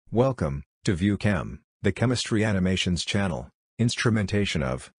Welcome to ViewChem, the Chemistry Animations channel, Instrumentation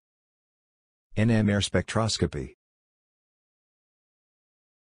of NMR Spectroscopy.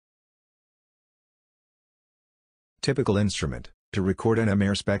 Typical instrument to record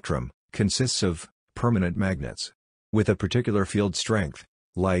NMR spectrum consists of permanent magnets with a particular field strength,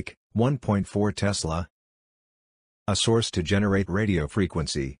 like 1.4 Tesla, a source to generate radio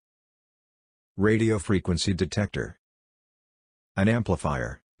frequency detector, an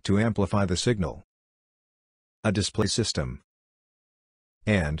amplifier to amplify the signal, a display system,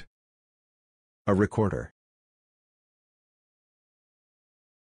 and a recorder.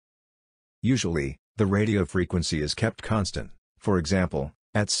 Usually, the radio frequency is kept constant, for example,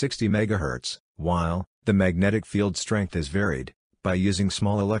 at 60 MHz, while the magnetic field strength is varied by using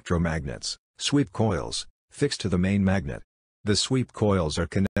small electromagnets, sweep coils, fixed to the main magnet. The sweep coils are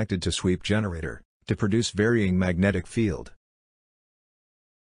connected to sweep generator to produce varying magnetic field.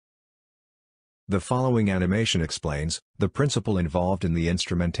 The following animation explains the principle involved in the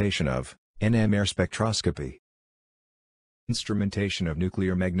instrumentation of NMR spectroscopy. Instrumentation of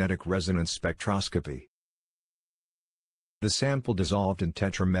nuclear magnetic resonance spectroscopy. The sample dissolved in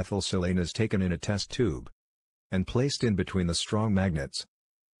tetramethylsilane is taken in a test tube and placed in between the strong magnets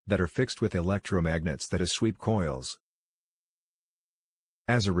that are fixed with electromagnets that is sweep coils.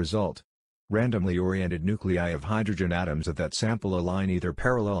 As a result, randomly oriented nuclei of hydrogen atoms of that sample align either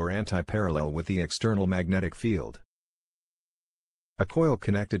parallel or anti-parallel with the external magnetic field. A coil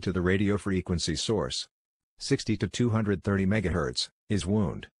connected to the radio frequency source, 60 to 230 MHz, is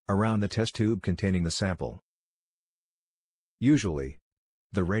wound around the test tube containing the sample. Usually,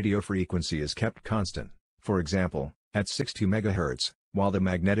 the radio frequency is kept constant, for example, at 60 MHz, while the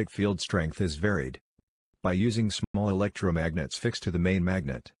magnetic field strength is varied by using small electromagnets fixed to the main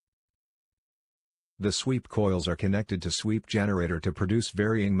magnet. The sweep coils are connected to sweep generator to produce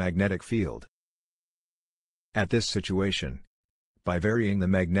varying magnetic field. At this situation, by varying the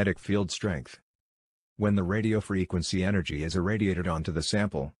magnetic field strength, when the radio frequency energy is irradiated onto the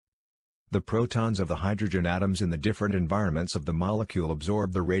sample, the protons of the hydrogen atoms in the different environments of the molecule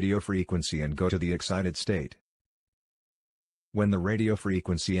absorb the radio frequency and go to the excited state. When the radio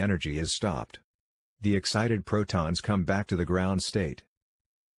frequency energy is stopped, the excited protons come back to the ground state.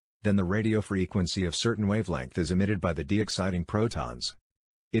 Then the radio frequency of certain wavelength is emitted by the de-exciting protons.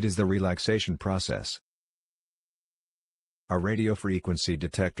 It is the relaxation process. A radio frequency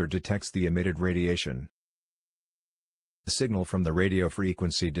detector detects the emitted radiation. The signal from the radio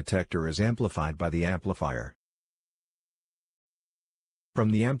frequency detector is amplified by the amplifier.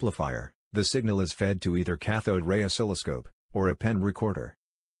 From the amplifier, the signal is fed to either cathode ray oscilloscope or a pen recorder.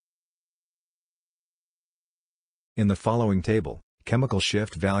 In the following table, chemical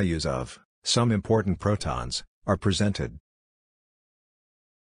shift values of some important protons are presented.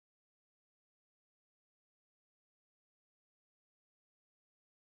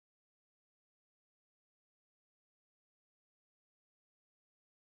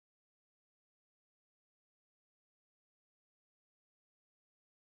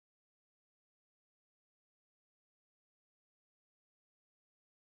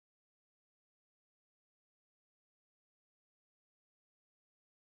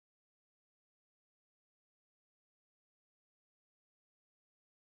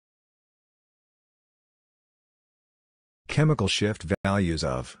 Chemical shift values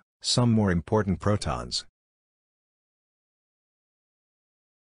of some more important protons.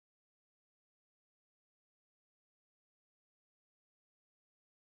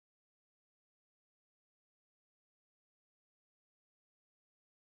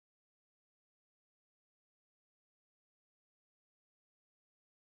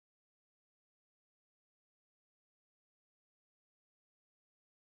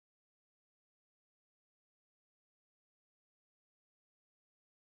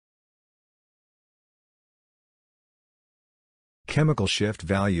 Chemical shift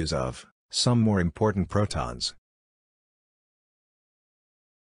values of some more important protons.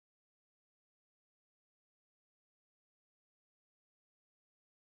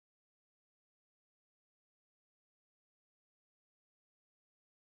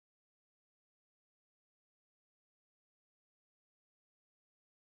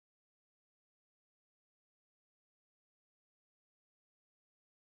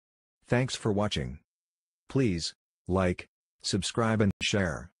 Thanks for watching. Please like, subscribe and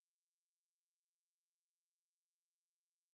share.